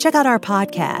 check out our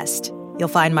podcast. You'll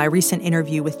find my recent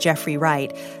interview with Jeffrey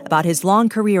Wright about his long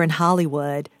career in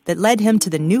Hollywood that led him to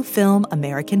the new film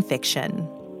American Fiction.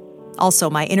 Also,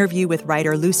 my interview with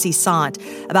writer Lucy Sant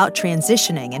about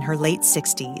transitioning in her late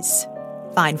 60s.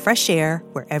 Find Fresh Air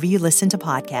wherever you listen to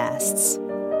podcasts.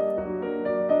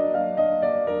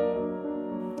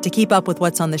 To keep up with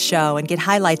what's on the show and get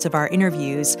highlights of our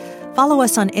interviews, follow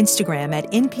us on Instagram at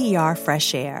NPR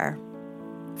Fresh Air.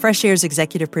 Fresh Air's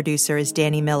executive producer is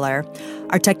Danny Miller.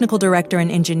 Our technical director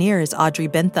and engineer is Audrey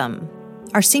Bentham.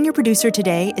 Our senior producer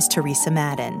today is Teresa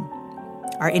Madden.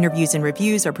 Our interviews and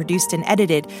reviews are produced and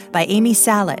edited by Amy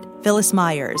Salet, Phyllis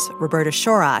Myers, Roberta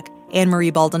Shorak,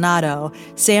 Anne-Marie Baldonado,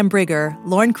 Sam Brigger,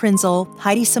 Lauren Krenzel,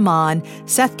 Heidi Saman,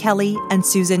 Seth Kelly, and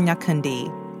Susan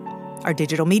Nyakundi. Our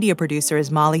digital media producer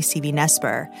is Molly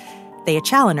Seavey-Nesper. Thea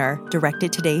Challoner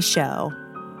directed today's show.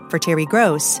 For Terry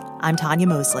Gross, I'm Tanya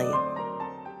Mosley.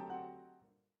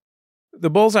 The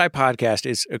Bullseye podcast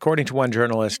is, according to one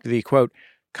journalist, the, quote,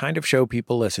 kind of show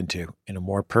people listen to in a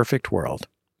more perfect world.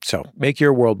 So make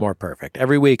your world more perfect.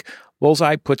 Every week,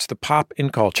 Bullseye puts the pop in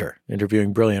culture,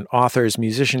 interviewing brilliant authors,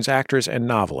 musicians, actors, and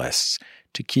novelists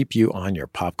to keep you on your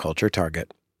pop culture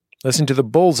target. Listen to the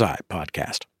Bullseye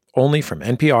podcast, only from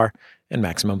NPR and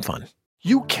Maximum Fun.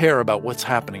 You care about what's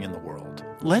happening in the world.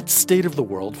 Let State of the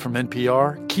World from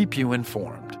NPR keep you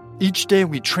informed. Each day,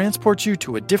 we transport you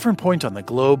to a different point on the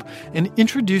globe and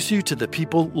introduce you to the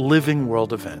people living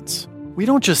world events. We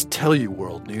don't just tell you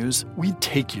world news, we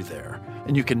take you there.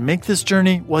 And you can make this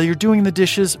journey while you're doing the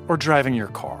dishes or driving your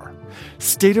car.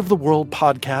 State of the World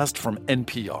podcast from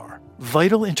NPR.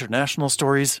 Vital international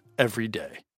stories every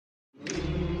day.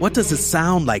 What does it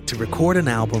sound like to record an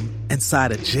album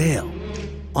inside a jail?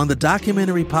 On the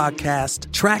documentary podcast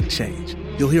Track Change,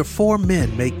 you'll hear 4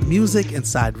 men make music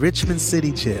inside Richmond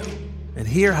City Jail and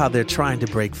hear how they're trying to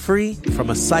break free from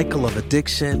a cycle of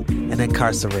addiction and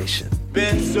incarceration.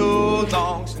 Been so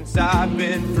long since I've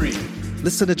been free.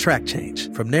 Listen to Track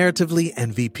Change from Narratively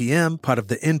and VPM, part of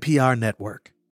the NPR network.